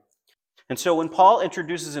And so when Paul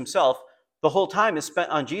introduces himself, the whole time is spent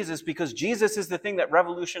on Jesus because Jesus is the thing that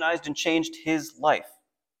revolutionized and changed his life.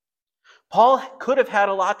 Paul could have had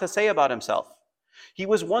a lot to say about himself. He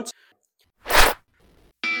was once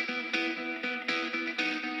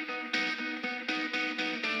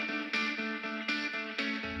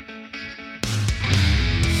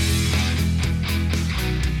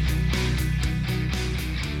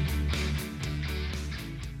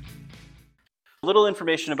a little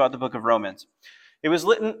information about the book of Romans. It was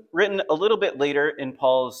written a little bit later in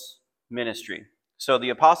Paul's ministry. So the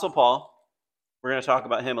Apostle Paul, we're going to talk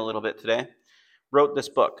about him a little bit today, wrote this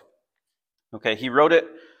book. Okay, he wrote it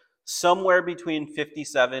somewhere between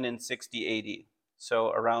 57 and 60 AD. So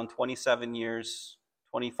around 27 years,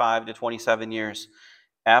 25 to 27 years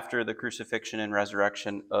after the crucifixion and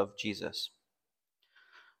resurrection of Jesus.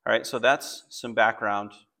 All right, so that's some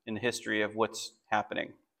background in the history of what's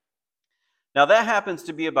happening. Now that happens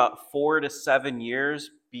to be about 4 to 7 years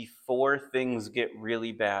before things get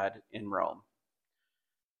really bad in Rome.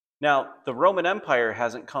 Now, the Roman Empire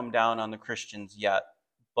hasn't come down on the Christians yet,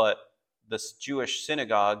 but the Jewish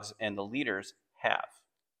synagogues and the leaders have.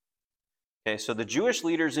 Okay, so the Jewish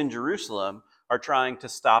leaders in Jerusalem are trying to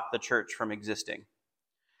stop the church from existing.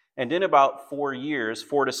 And in about 4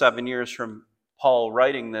 to 7 years from Paul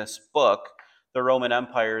writing this book, the Roman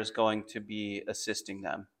Empire is going to be assisting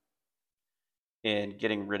them in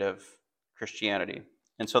getting rid of Christianity.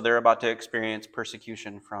 And so they're about to experience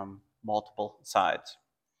persecution from multiple sides.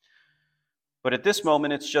 But at this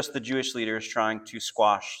moment, it's just the Jewish leaders trying to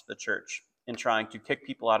squash the church and trying to kick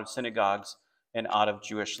people out of synagogues and out of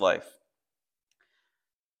Jewish life.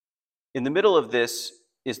 In the middle of this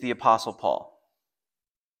is the Apostle Paul.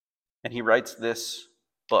 And he writes this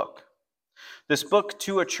book. This book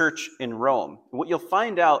to a church in Rome. What you'll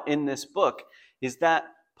find out in this book is that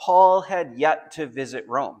Paul had yet to visit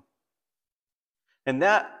Rome. And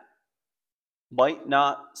that might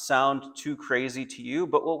not sound too crazy to you,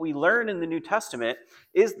 but what we learn in the New Testament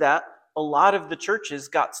is that a lot of the churches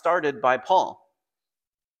got started by Paul.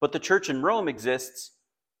 But the church in Rome exists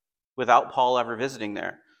without Paul ever visiting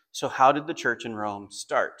there. So how did the church in Rome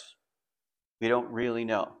start? We don't really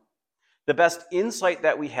know. The best insight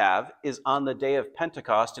that we have is on the day of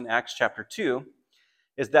Pentecost in Acts chapter 2,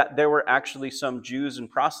 is that there were actually some Jews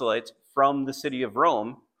and proselytes from the city of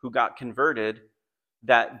Rome who got converted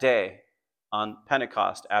that day on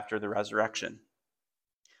Pentecost after the resurrection.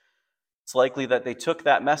 It's likely that they took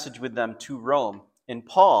that message with them to Rome. And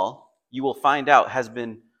Paul, you will find out, has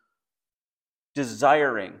been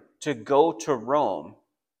desiring to go to Rome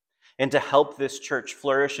and to help this church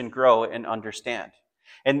flourish and grow and understand.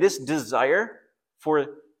 And this desire for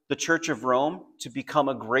the Church of Rome to become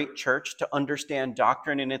a great church, to understand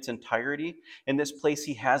doctrine in its entirety, in this place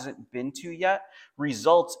he hasn't been to yet,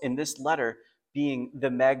 results in this letter being the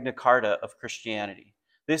Magna Carta of Christianity.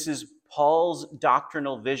 This is Paul's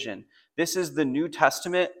doctrinal vision. This is the New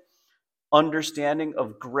Testament understanding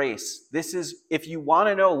of grace. This is, if you want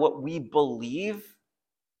to know what we believe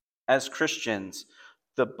as Christians,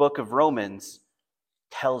 the book of Romans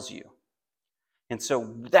tells you. And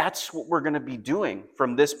so that's what we're going to be doing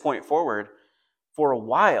from this point forward. For a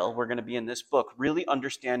while, we're going to be in this book, really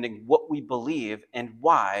understanding what we believe and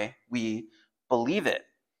why we believe it.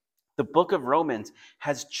 The book of Romans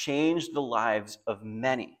has changed the lives of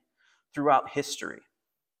many throughout history.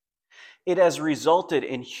 It has resulted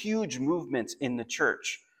in huge movements in the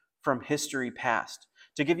church from history past.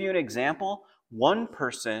 To give you an example, one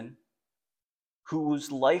person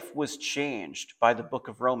whose life was changed by the book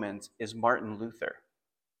of Romans is Martin Luther.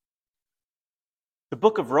 The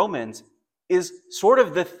book of Romans is sort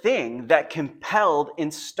of the thing that compelled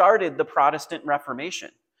and started the Protestant Reformation,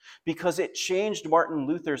 because it changed Martin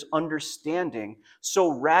Luther's understanding so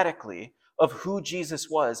radically of who Jesus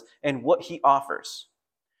was and what he offers.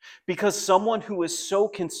 Because someone who was so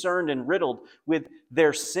concerned and riddled with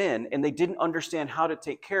their sin and they didn't understand how to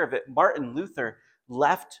take care of it, Martin Luther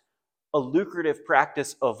left a lucrative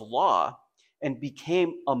practice of law and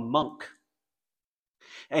became a monk.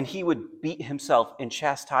 And he would beat himself and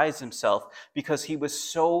chastise himself because he was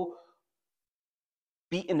so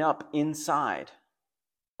beaten up inside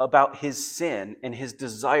about his sin and his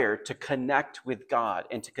desire to connect with God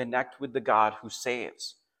and to connect with the God who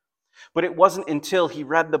saves. But it wasn't until he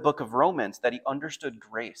read the book of Romans that he understood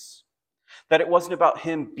grace, that it wasn't about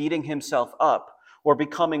him beating himself up or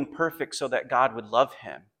becoming perfect so that God would love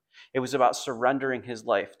him. It was about surrendering his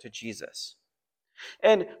life to Jesus.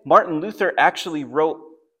 And Martin Luther actually wrote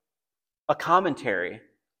a commentary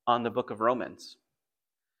on the book of Romans.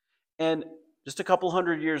 And just a couple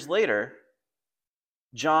hundred years later,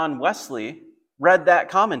 John Wesley read that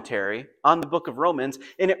commentary on the book of Romans,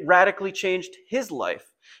 and it radically changed his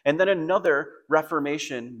life. And then another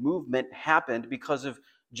Reformation movement happened because of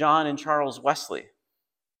John and Charles Wesley.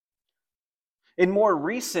 In more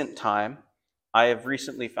recent time, I have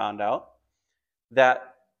recently found out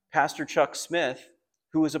that Pastor Chuck Smith,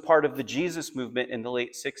 who was a part of the Jesus movement in the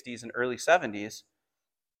late 60s and early 70s,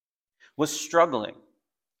 was struggling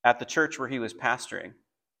at the church where he was pastoring.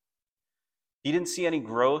 He didn't see any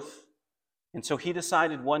growth, and so he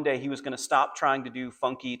decided one day he was going to stop trying to do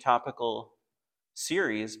funky topical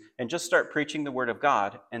series and just start preaching the Word of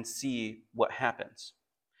God and see what happens.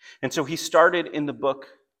 And so he started in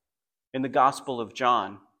the Gospel of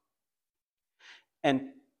John, and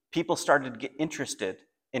people started to get interested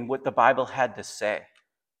in what the Bible had to say.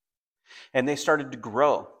 And they started to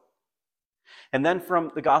grow. And then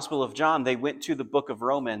from the Gospel of John, they went to the book of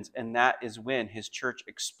Romans, and that is when his church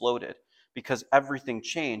exploded, because everything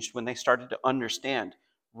changed when they started to understand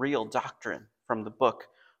real doctrine from the book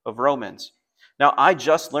of Romans. Now, I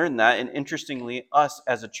just learned that, and interestingly, us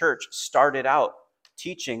as a church started out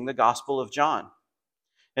teaching the Gospel of John.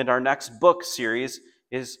 And our next book series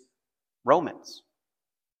is Romans.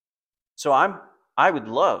 So I would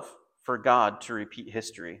love for God to repeat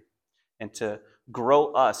history and to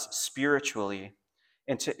grow us spiritually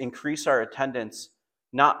and to increase our attendance,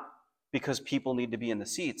 not because people need to be in the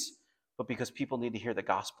seats, but because people need to hear the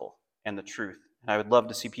gospel and the truth. And I would love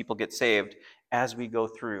to see people get saved as we go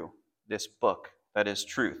through this book that is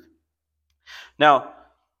truth. Now,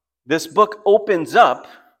 this book opens up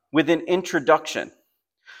with an introduction.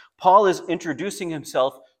 Paul is introducing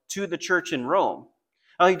himself to the church in Rome.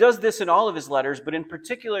 Now, he does this in all of his letters, but in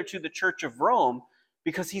particular to the church of Rome,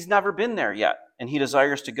 because he's never been there yet, and he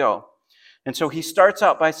desires to go. And so he starts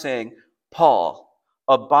out by saying, Paul,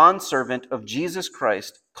 a bondservant of Jesus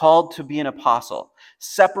Christ, called to be an apostle,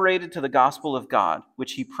 separated to the gospel of God,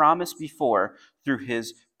 which he promised before through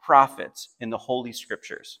his prophets in the Holy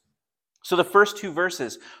Scriptures. So the first two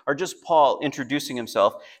verses are just Paul introducing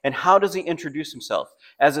himself. And how does he introduce himself?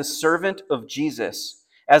 As a servant of Jesus,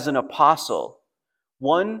 as an apostle,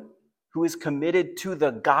 one who is committed to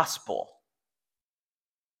the gospel.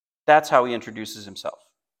 That's how he introduces himself.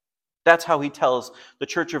 That's how he tells the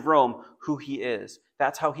Church of Rome who he is.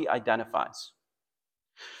 That's how he identifies.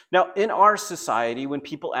 Now, in our society, when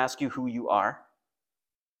people ask you who you are,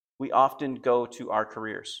 we often go to our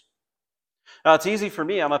careers. Now, it's easy for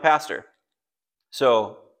me. I'm a pastor.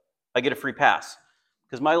 So I get a free pass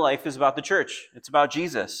because my life is about the church. It's about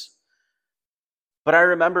Jesus. But I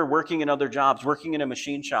remember working in other jobs, working in a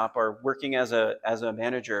machine shop or working as a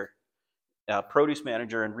manager, a produce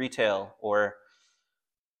manager in retail, or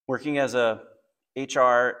working as a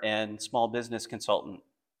HR and small business consultant.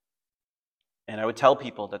 And I would tell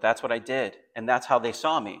people that that's what I did, and that's how they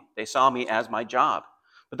saw me. They saw me as my job.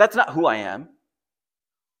 But that's not who I am.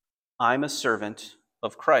 I'm a servant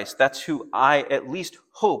of Christ. That's who I at least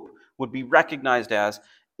hope would be recognized as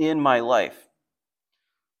in my life.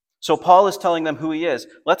 So Paul is telling them who he is.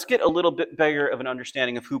 Let's get a little bit bigger of an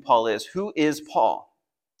understanding of who Paul is. Who is Paul?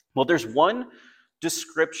 Well, there's one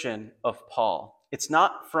description of Paul. It's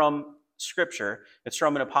not from Scripture. It's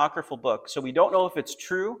from an apocryphal book. So we don't know if it's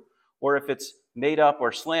true or if it's made up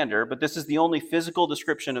or slander, but this is the only physical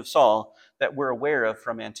description of Saul that we're aware of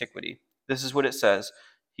from antiquity. This is what it says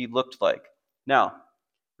he looked like. Now,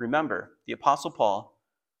 remember, the Apostle Paul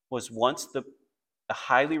was once a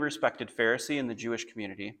highly respected Pharisee in the Jewish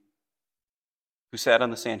community who sat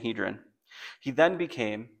on the Sanhedrin. He then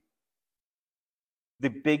became the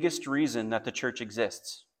biggest reason that the church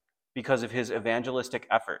exists because of his evangelistic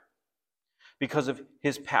effort, because of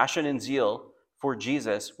his passion and zeal for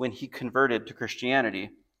Jesus when he converted to Christianity.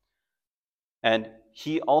 And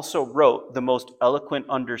he also wrote the most eloquent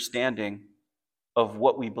understanding of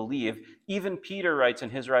what we believe. Even Peter writes in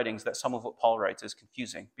his writings that some of what Paul writes is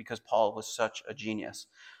confusing because Paul was such a genius.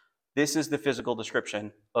 This is the physical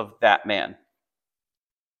description of that man.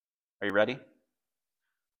 Are you ready?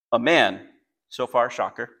 A man, so far,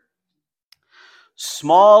 shocker,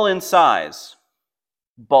 small in size,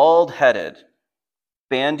 bald-headed,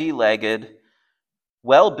 bandy-legged,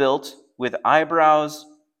 well-built, with eyebrows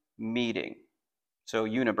meeting, so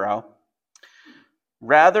unibrow,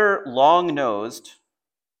 rather long-nosed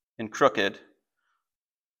and crooked,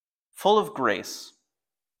 full of grace.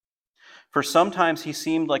 For sometimes he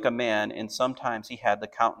seemed like a man, and sometimes he had the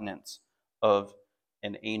countenance of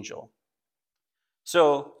an angel.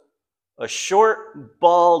 So, a short,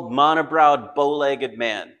 bald, monobrowed, bow-legged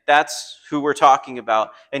man. That's who we're talking about.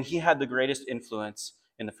 And he had the greatest influence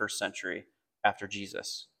in the first century after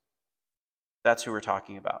Jesus. That's who we're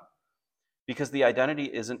talking about. because the identity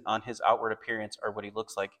isn't on his outward appearance or what he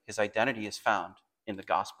looks like. His identity is found in the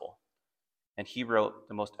gospel. And he wrote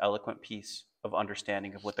the most eloquent piece of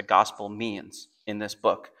understanding of what the gospel means in this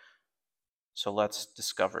book. So let's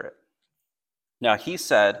discover it. Now, he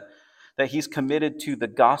said that he's committed to the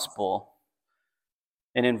gospel.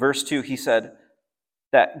 And in verse 2, he said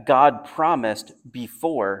that God promised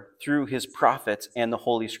before through his prophets and the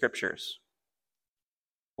Holy Scriptures.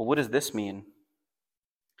 Well, what does this mean?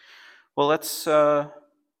 Well, let's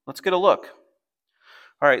get a look.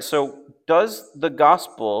 All right, so does the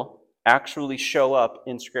gospel actually show up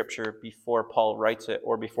in Scripture before Paul writes it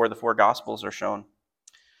or before the four gospels are shown?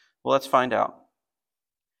 Well, let's find out.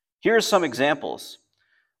 Here are some examples.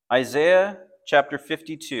 Isaiah chapter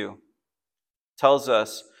 52 tells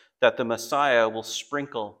us that the Messiah will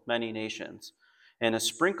sprinkle many nations. And a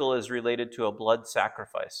sprinkle is related to a blood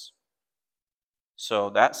sacrifice.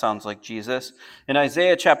 So that sounds like Jesus. In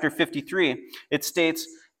Isaiah chapter 53, it states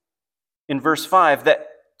in verse 5 that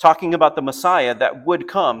talking about the Messiah that would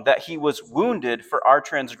come, that he was wounded for our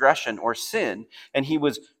transgression or sin, and he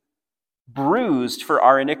was bruised for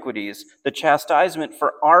our iniquities. The chastisement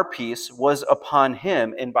for our peace was upon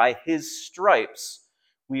him, and by his stripes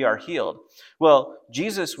we are healed. Well,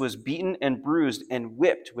 Jesus was beaten and bruised and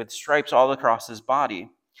whipped with stripes all across his body.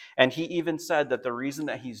 And he even said that the reason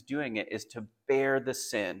that he's doing it is to bear the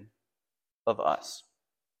sin of us.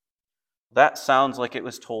 That sounds like it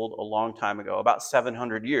was told a long time ago, about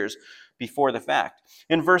 700 years before the fact.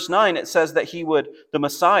 In verse 9, it says that the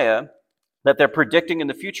Messiah, that they're predicting in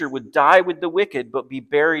the future, would die with the wicked, but be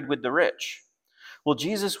buried with the rich. Well,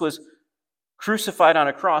 Jesus was crucified on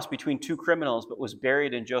a cross between two criminals, but was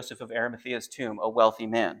buried in Joseph of Arimathea's tomb, a wealthy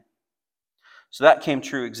man. So that came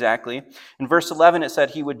true exactly. In verse 11, it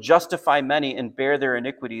said he would justify many and bear their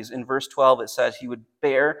iniquities. In verse 12, it says he would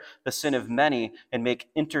bear the sin of many and make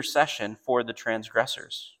intercession for the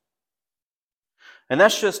transgressors. And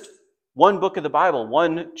that's just one book of the Bible,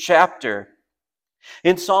 one chapter.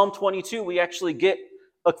 In Psalm 22, we actually get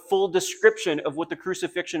a full description of what the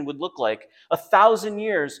crucifixion would look like. 1,000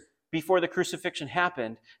 years before the crucifixion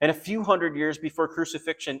happened, and a few hundred years before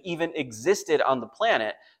crucifixion even existed on the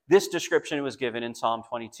planet, this description was given in Psalm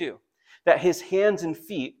 22. That his hands and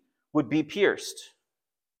feet would be pierced.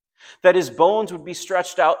 That his bones would be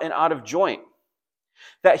stretched out and out of joint.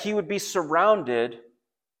 That he would be surrounded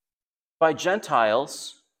by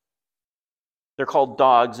Gentiles. They're called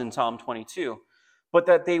dogs in Psalm 22. But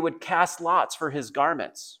that they would cast lots for his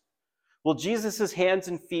garments. Well, Jesus' hands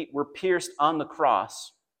and feet were pierced on the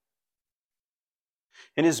cross.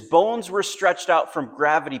 And his bones were stretched out from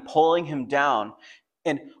gravity, pulling him down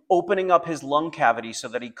and opening up his lung cavity so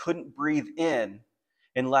that he couldn't breathe in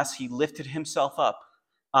unless he lifted himself up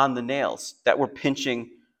on the nails that were pinching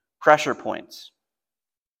pressure points.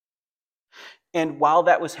 And while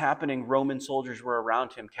that was happening, Roman soldiers were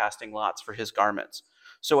around him casting lots for his garments.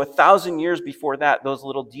 So 1,000 years before that, those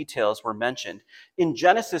little details were mentioned. In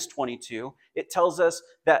Genesis 22, it tells us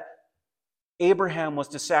that Abraham was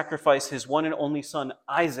to sacrifice his one and only son,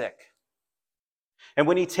 Isaac. And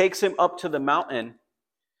when he takes him up to the mountain,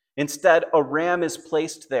 instead, a ram is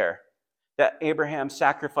placed there that Abraham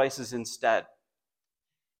sacrifices instead.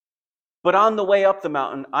 But on the way up the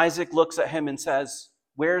mountain, Isaac looks at him and says,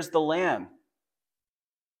 "Where's the lamb?"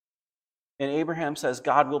 And Abraham says,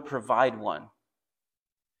 "God will provide one."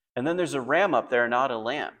 And then there's a ram up there, not a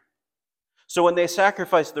lamb. So when they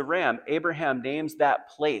sacrifice the ram, Abraham names that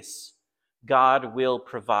place, God will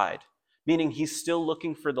provide, meaning he's still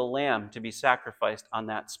looking for the lamb to be sacrificed on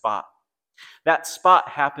that spot. That spot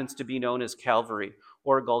happens to be known as Calvary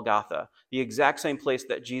or Golgotha, the exact same place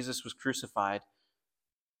that Jesus was crucified,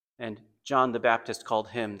 and John the Baptist called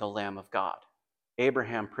him the Lamb of God.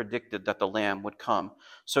 Abraham predicted that the lamb would come.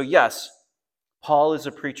 So yes, Paul is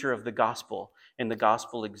a preacher of the gospel, and the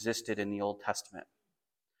gospel existed in the Old Testament.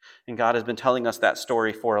 And God has been telling us that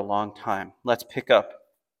story for a long time. Let's pick up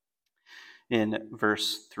in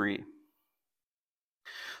verse 3.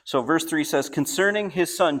 So verse 3 says, "Concerning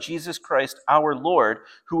his son, Jesus Christ, our Lord,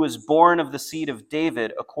 who was born of the seed of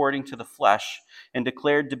David according to the flesh, and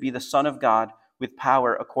declared to be the Son of God with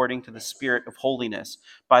power according to the Spirit of holiness,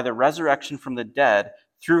 by the resurrection from the dead,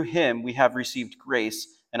 through him we have received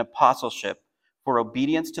grace and apostleship for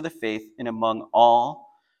obedience to the faith, and among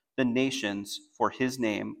all the nations for his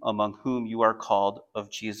name, among whom you are called, of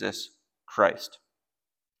Jesus Christ."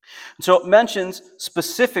 So it mentions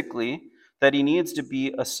specifically that he needs to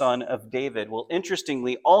be a son of David. Well,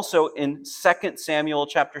 interestingly, also in 2 Samuel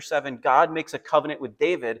chapter 7, God makes a covenant with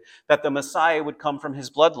David that the Messiah would come from his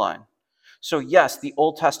bloodline. So yes, the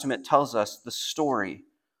Old Testament tells us the story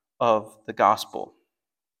of the gospel.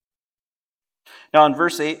 Now in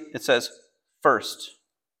verse 8, it says, first,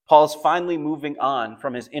 Paul's finally moving on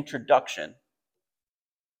from his introduction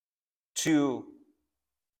to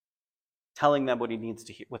telling them what they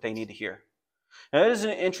need to hear. Now, isn't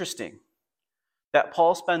it interesting that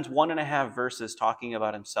Paul spends 1.5 verses talking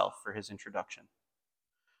about himself for his introduction?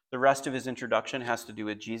 The rest of his introduction has to do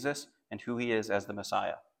with Jesus and who he is as the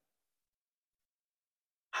Messiah.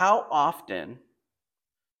 How often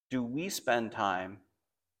do we spend time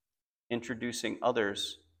introducing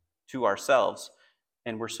others to ourselves,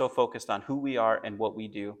 and we're so focused on who we are and what we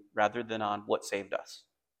do rather than on what saved us?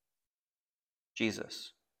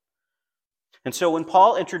 Jesus. And so when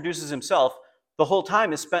Paul introduces himself, the whole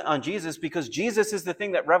time is spent on Jesus because Jesus is the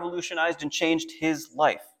thing that revolutionized and changed his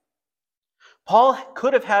life. Paul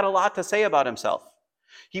could have had a lot to say about himself.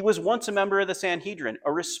 He was once a member of the Sanhedrin,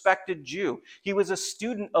 a respected Jew. He was a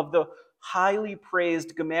student of the highly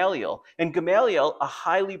praised Gamaliel. And Gamaliel, a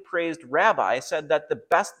highly praised rabbi, said that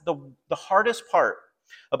the hardest part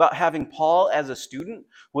about having Paul as a student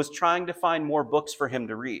was trying to find more books for him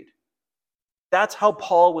to read. That's how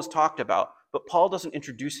Paul was talked about, but Paul doesn't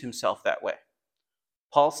introduce himself that way.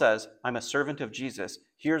 Paul says, I'm a servant of Jesus.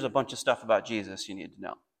 Here's a bunch of stuff about Jesus you need to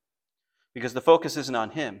know. Because the focus isn't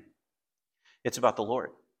on him. It's about the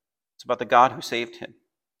Lord. It's about the God who saved him.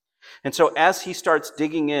 And so as he starts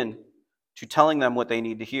digging in to telling them what they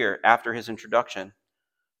need to hear after his introduction,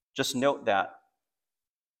 just note that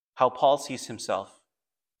how Paul sees himself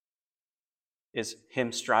is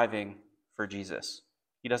him striving for Jesus.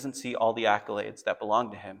 He doesn't see all the accolades that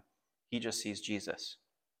belong to him. He just sees Jesus.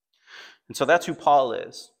 And so that's who Paul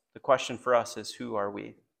is. The question for us is, who are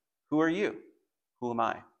we? Who are you? Who am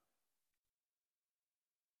I?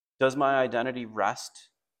 Does my identity rest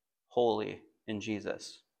wholly in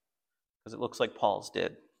Jesus? Because it looks like Paul's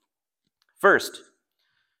did. First,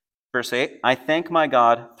 verse 8, I thank my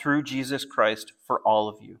God through Jesus Christ for all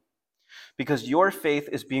of you, because your faith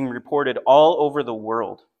is being reported all over the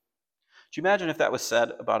world. Do you imagine if that was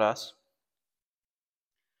said about us?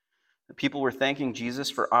 That people were thanking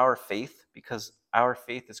Jesus for our faith because our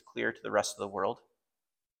faith is clear to the rest of the world.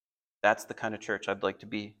 That's the kind of church I'd like to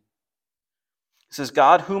be. It says,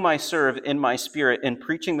 God, whom I serve in my spirit in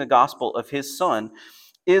preaching the gospel of his Son,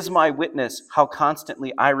 is my witness how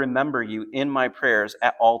constantly I remember you in my prayers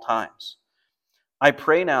at all times. I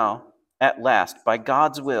pray now, at last, by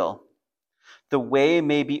God's will, the way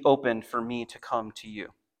may be opened for me to come to you.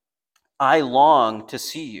 I long to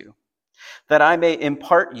see you, that I may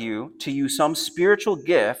impart to you some spiritual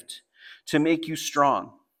gift to make you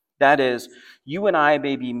strong. That is, you and I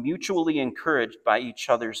may be mutually encouraged by each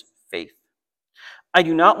other's faith. I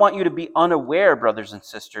do not want you to be unaware, brothers and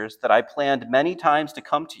sisters, that I planned many times to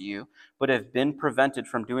come to you, but have been prevented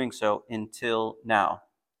from doing so until now,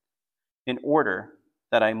 in order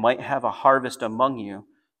that I might have a harvest among you,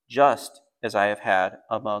 just as I have had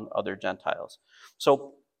among other Gentiles.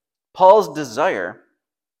 So Paul's desire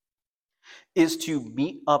is to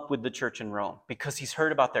meet up with the church in Rome because he's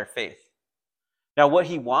heard about their faith. Now, what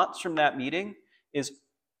he wants from that meeting is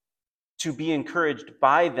to be encouraged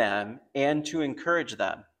by them and to encourage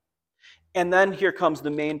them. And then here comes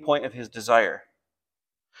the main point of his desire,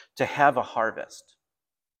 to have a harvest.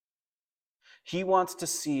 He wants to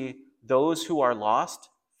see those who are lost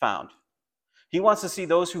found. He wants to see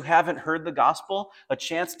those who haven't heard the gospel a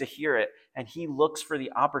chance to hear it, and he looks for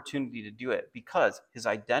the opportunity to do it because his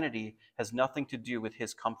identity has nothing to do with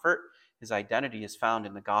his comfort. His identity is found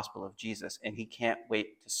in the gospel of Jesus, and he can't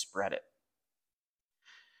wait to spread it.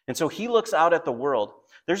 And so he looks out at the world.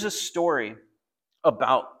 There's a story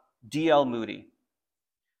about D.L. Moody.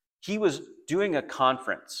 He was doing a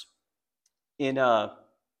conference in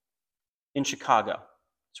Chicago.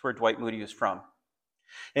 That's where Dwight Moody was from.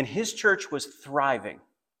 And his church was thriving.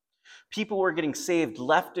 People were getting saved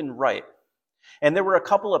left and right. And there were a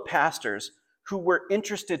couple of pastors who were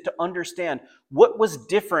interested to understand what was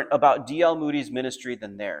different about D.L. Moody's ministry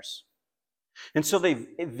than theirs. And so they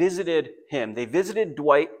visited him. They visited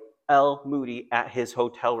Dwight L. Moody at his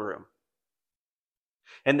hotel room.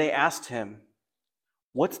 And they asked him,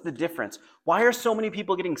 what's the difference? Why are so many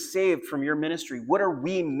people getting saved from your ministry? What are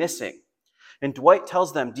we missing? And Dwight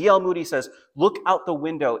tells them, D.L. Moody says, look out the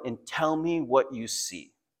window and tell me what you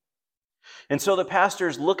see. And so the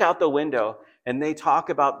pastors look out the window and they talk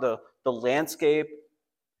about the landscape.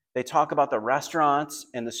 They talk about the restaurants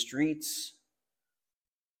and the streets.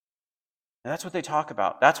 And that's what they talk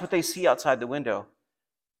about. That's what they see outside the window.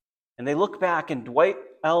 And they look back and Dwight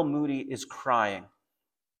L. Moody is crying.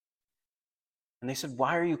 And they said,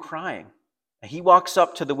 why are you crying? And he walks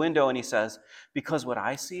up to the window and he says, because what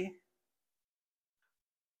I see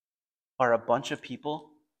are a bunch of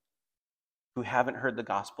people who haven't heard the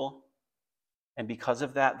gospel, and because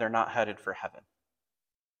of that, they're not headed for heaven.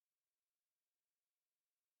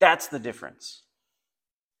 That's the difference.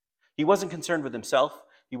 He wasn't concerned with himself.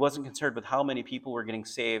 He wasn't concerned with how many people were getting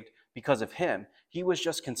saved because of him. He was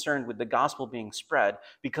just concerned with the gospel being spread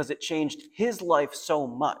because it changed his life so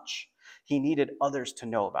much. He needed others to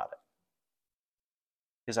know about it.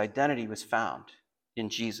 His identity was found in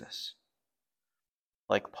Jesus,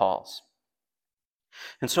 like Paul's.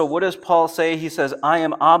 And so what does Paul say? He says, I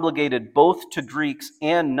am obligated both to Greeks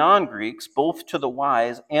and non-Greeks, both to the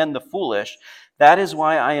wise and the foolish. That is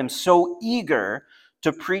why I am so eager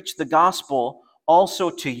to preach the gospel also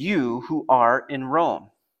to you who are in Rome.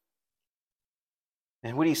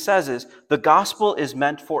 And what he says is, the gospel is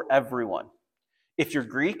meant for everyone. If you're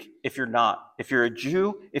Greek, if you're not. If you're a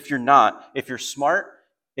Jew, if you're not. If you're smart,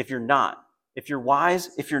 if you're not. If you're wise,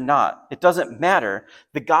 if you're not. It doesn't matter.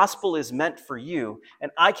 The gospel is meant for you,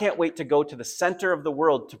 and I can't wait to go to the center of the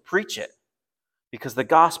world to preach it, because the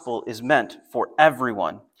gospel is meant for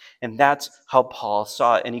everyone. And that's how Paul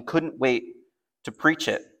saw it, and he couldn't wait to preach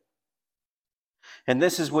it. And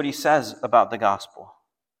this is what he says about the gospel.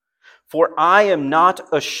 For I am not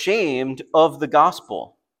ashamed of the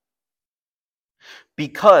gospel,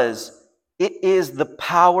 because it is the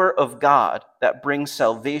power of God that brings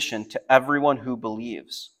salvation to everyone who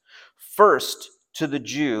believes, first to the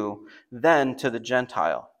Jew, then to the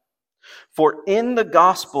Gentile. For in the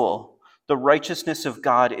gospel, the righteousness of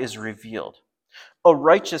God is revealed, a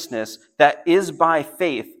righteousness that is by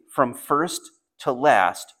faith from first to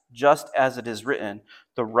last, just as it is written,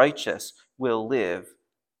 the righteous will live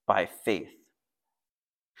by faith.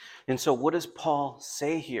 And so what does Paul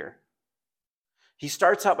say here? He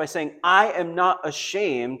starts out by saying, I am not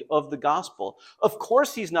ashamed of the gospel. Of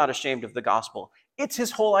course he's not ashamed of the gospel. It's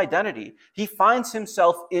his whole identity. He finds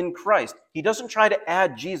himself in Christ. He doesn't try to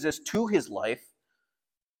add Jesus to his life.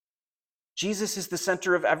 Jesus is the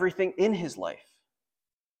center of everything in his life.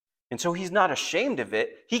 And so he's not ashamed of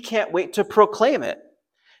it. He can't wait to proclaim it.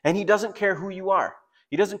 And he doesn't care who you are.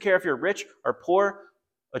 He doesn't care if you're rich or poor,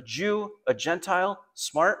 a Jew, a Gentile,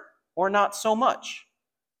 smart, or not so much.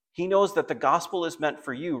 He knows that the gospel is meant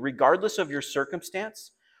for you, regardless of your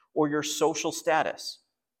circumstance or your social status.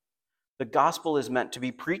 The gospel is meant to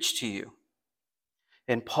be preached to you.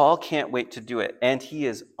 And Paul can't wait to do it, and he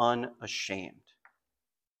is unashamed.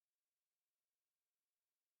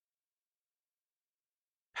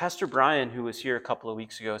 Pastor Brian, who was here a couple of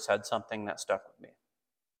weeks ago, said something that stuck with me.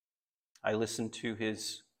 I listened to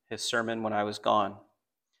his sermon when I was gone.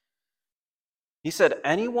 He said,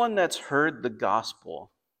 anyone that's heard the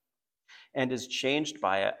gospel and is changed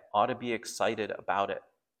by it ought to be excited about it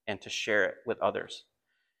and to share it with others.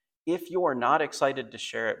 If you are not excited to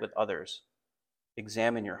share it with others,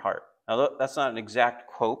 examine your heart. Now, that's not an exact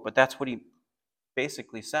quote, but that's what he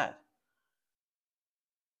basically said.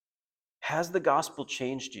 Has the gospel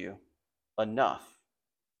changed you enough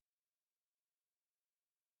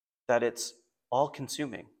that it's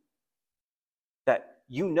all-consuming? That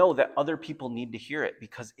you know that other people need to hear it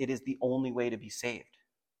because it is the only way to be saved?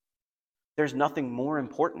 There's nothing more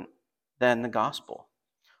important than the gospel.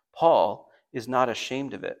 Paul is not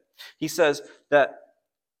ashamed of it. He says that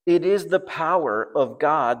it is the power of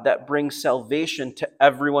God that brings salvation to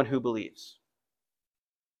everyone who believes.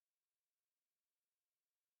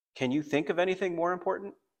 Can you think of anything more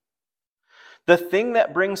important? The thing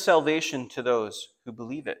that brings salvation to those who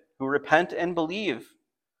believe it, who repent and believe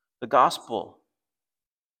the gospel.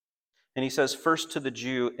 And he says, first to the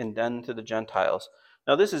Jew and then to the Gentiles.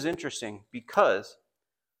 Now, this is interesting because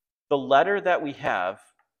the letter that we have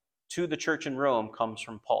to the church in Rome comes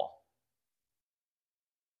from Paul.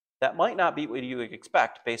 That might not be what you would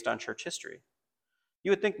expect based on church history.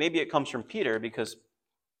 You would think maybe it comes from Peter because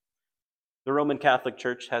the Roman Catholic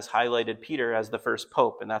Church has highlighted Peter as the first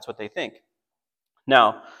pope, and that's what they think.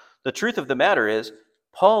 Now, the truth of the matter is,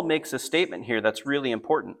 Paul makes a statement here that's really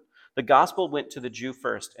important. The gospel went to the Jew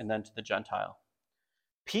first and then to the Gentile.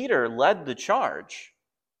 Peter led the charge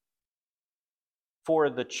for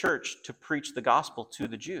the church to preach the gospel to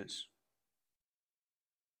the Jews.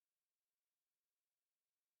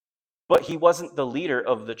 But he wasn't the leader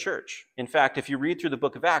of the church. In fact, if you read through the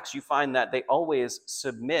book of Acts, you find that they always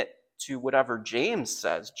submit to whatever James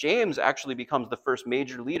says. James actually becomes the first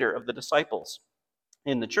major leader of the disciples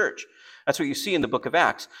in the church. That's what you see in the book of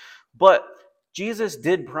Acts. But Jesus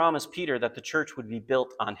did promise Peter that the church would be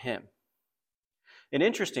built on him. And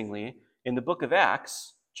interestingly, in the book of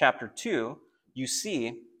Acts, chapter 2, you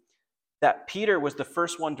see that Peter was the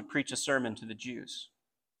first one to preach a sermon to the Jews.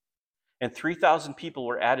 And 3,000 people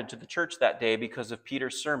were added to the church that day because of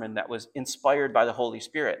Peter's sermon that was inspired by the Holy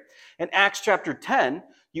Spirit. In Acts chapter 10,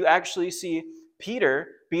 you actually see Peter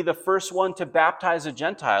be the first one to baptize a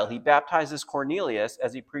Gentile. He baptizes Cornelius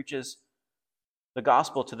as he preaches the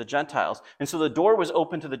gospel to the Gentiles. And so the door was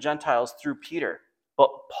open to the Gentiles through Peter. But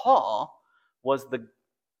Paul was the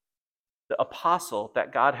apostle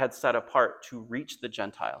that God had set apart to reach the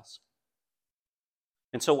Gentiles.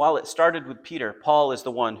 And so while it started with Peter, Paul is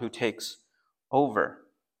the one who takes over.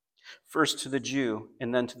 First to the Jew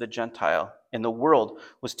and then to the Gentile. And the world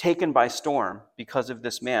was taken by storm because of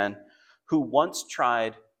this man who once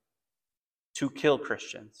tried to kill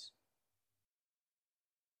Christians.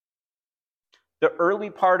 The early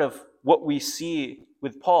part of what we see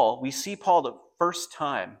with Paul, we see Paul the first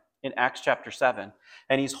time in Acts chapter 7,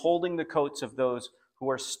 and he's holding the coats of those who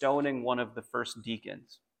are stoning one of the first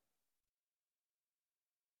deacons.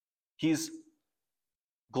 He's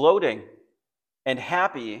gloating and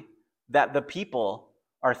happy that the people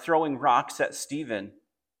are throwing rocks at Stephen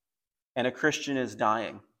and a Christian is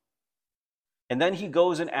dying. And then he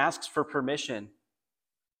goes and asks for permission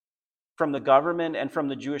from the government and from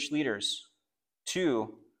the Jewish leaders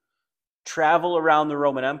to travel around the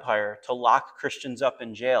Roman Empire to lock Christians up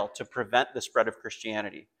in jail to prevent the spread of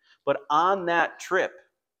Christianity. But on that trip,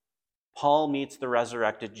 Paul meets the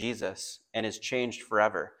resurrected Jesus and is changed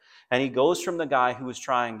forever. And he goes from the guy who was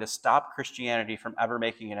trying to stop Christianity from ever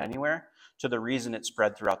making it anywhere to the reason it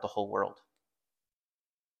spread throughout the whole world.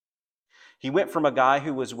 He went from a guy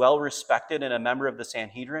who was well-respected and a member of the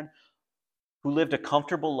Sanhedrin, who lived a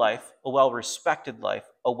comfortable life, a well-respected life,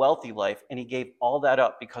 a wealthy life, and he gave all that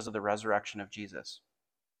up because of the resurrection of Jesus.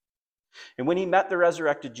 And when he met the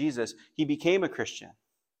resurrected Jesus, he became a Christian.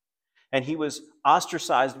 And he was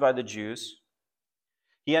ostracized by the Jews.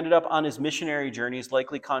 He ended up on his missionary journeys,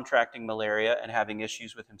 likely contracting malaria and having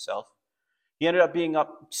issues with himself. He ended up being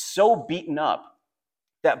so beaten up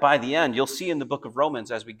that by the end, you'll see in the book of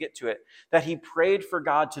Romans as we get to it, that he prayed for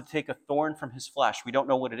God to take a thorn from his flesh. We don't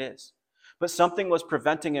know what it is. But something was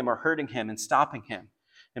preventing him or hurting him and stopping him.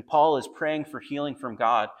 And Paul is praying for healing from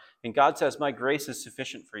God. And God says, my grace is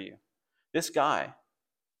sufficient for you. This guy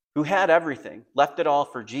who had everything, left it all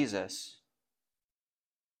for Jesus.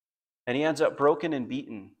 And he ends up broken and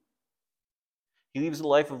beaten. He leaves a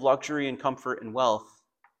life of luxury and comfort and wealth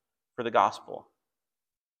for the gospel.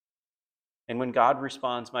 And when God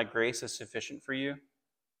responds, my grace is sufficient for you,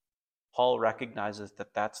 Paul recognizes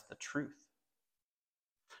that that's the truth.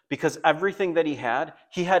 Because everything that he had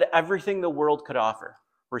everything the world could offer.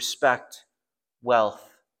 Respect, wealth,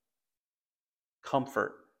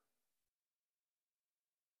 comfort.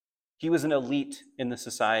 He was an elite in the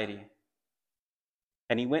society.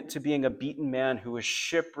 And he went to being a beaten man who was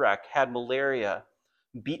shipwrecked, had malaria,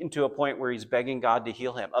 beaten to a point where he's begging God to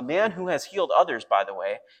heal him. A man who has healed others, by the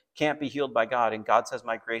way, can't be healed by God. And God says,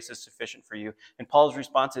 my grace is sufficient for you. And Paul's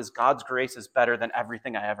response is, God's grace is better than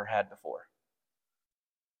everything I ever had before.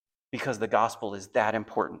 Because the gospel is that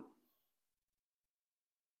important.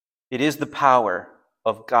 It is the power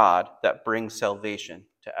of God that brings salvation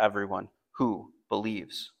to everyone who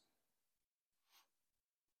believes.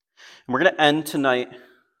 And we're going to end tonight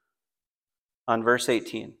on verse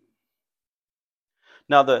 18.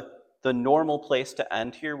 Now, the normal place to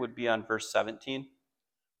end here would be on verse 17,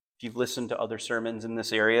 if you've listened to other sermons in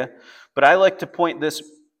this area. But I like to point this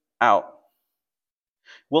out.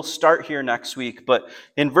 We'll start here next week, but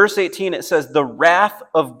in verse 18 it says, the wrath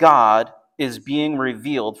of God is being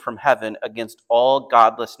revealed from heaven against all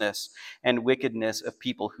godlessness and wickedness of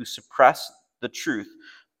people who suppress the truth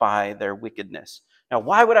by their wickedness. Now,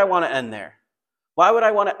 why would I want to end there? Why would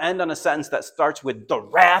I want to end on a sentence that starts with the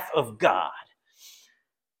wrath of God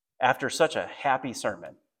after such a happy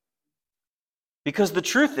sermon? Because the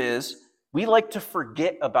truth is, we like to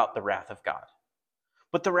forget about the wrath of God.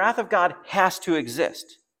 But the wrath of God has to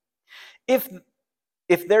exist. If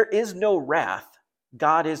there is no wrath,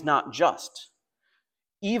 God is not just.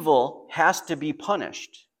 Evil has to be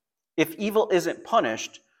punished. If evil isn't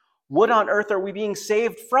punished, what on earth are we being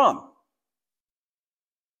saved from?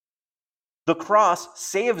 The cross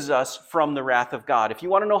saves us from the wrath of God. If you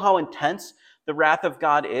want to know how intense the wrath of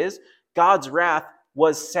God is, God's wrath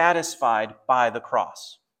was satisfied by the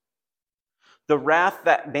cross. The wrath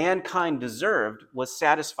that mankind deserved was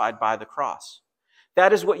satisfied by the cross.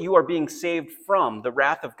 That is what you are being saved from, the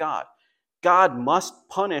wrath of God. God must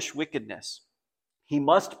punish wickedness. He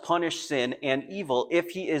must punish sin and evil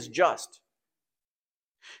if he is just.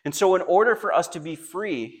 And so in order for us to be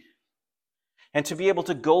free and to be able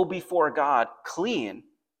to go before God clean,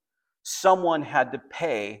 someone had to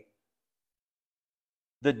pay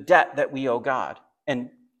the debt that we owe God. And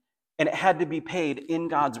And it had to be paid in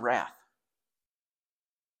God's wrath.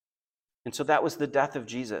 And so that was the death of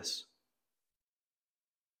Jesus.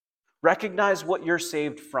 Recognize what you're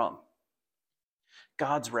saved from.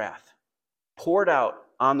 God's wrath poured out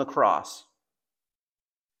on the cross.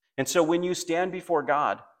 And so when you stand before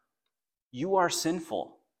God, you are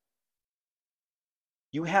sinful.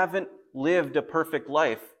 You haven't lived a perfect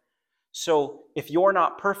life. So if you're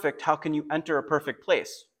not perfect, how can you enter a perfect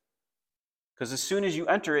place? Because as soon as you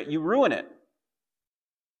enter it, you ruin it.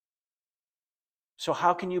 So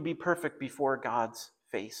how can you be perfect before God's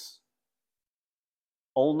face?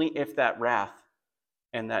 Only if that wrath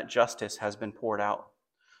and that justice has been poured out.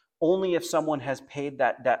 Only if someone has paid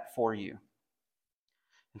that debt for you.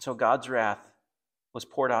 And so God's wrath was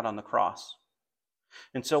poured out on the cross.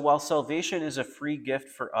 And so while salvation is a free gift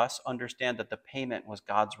for us, understand that the payment was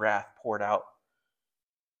God's wrath poured out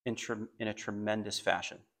in a tremendous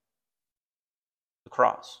fashion. The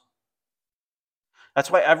cross.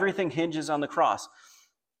 That's why everything hinges on the cross.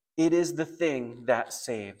 It is the thing that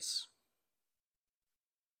saves.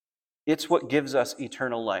 It's what gives us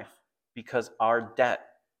eternal life because our debt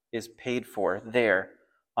is paid for there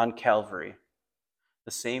on Calvary,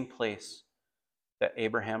 the same place that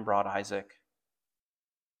Abraham brought Isaac.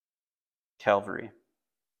 Calvary.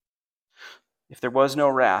 If there was no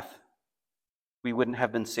wrath, we wouldn't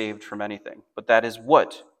have been saved from anything. But that is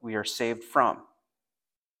what we are saved from.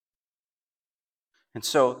 And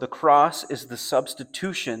so the cross is the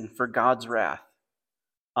substitution for God's wrath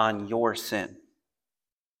on your sin.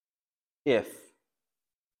 If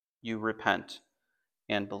you repent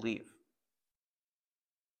and believe.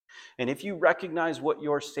 And if you recognize what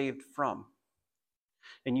you're saved from,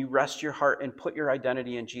 and you rest your heart and put your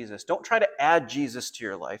identity in Jesus, don't try to add Jesus to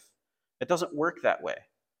your life. It doesn't work that way.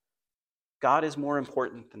 God is more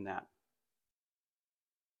important than that.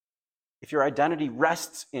 If your identity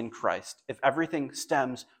rests in Christ, if everything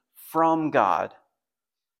stems from God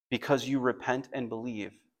because you repent and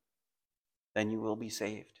believe, then you will be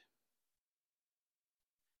saved.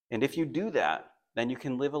 And if you do that, then you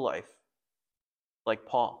can live a life like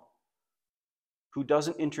Paul, who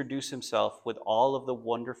doesn't introduce himself with all of the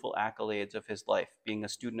wonderful accolades of his life, being a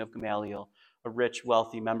student of Gamaliel, a rich,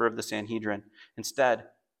 wealthy member of the Sanhedrin. Instead,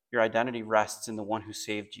 your identity rests in the one who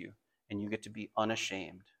saved you, and you get to be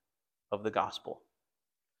unashamed of the gospel.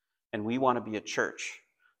 And we want to be a church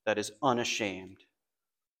that is unashamed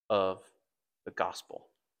of the gospel.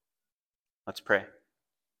 Let's pray.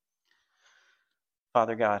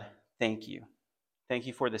 Father God, thank you. Thank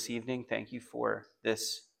you for this evening. Thank you for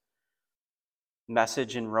this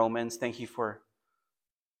message in Romans. Thank you for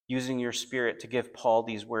using your Spirit to give Paul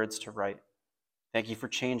these words to write. Thank you for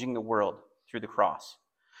changing the world through the cross.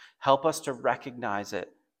 Help us to recognize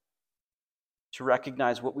it, to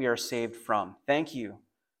recognize what we are saved from. Thank you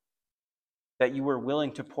that you were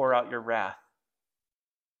willing to pour out your wrath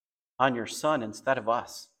on your Son instead of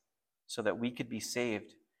us, so that we could be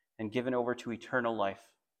saved and given over to eternal life.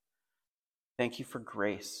 Thank you for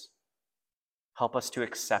grace. Help us to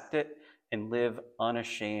accept it and live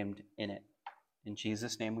unashamed in it. In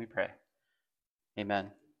Jesus' name we pray.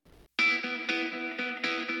 Amen.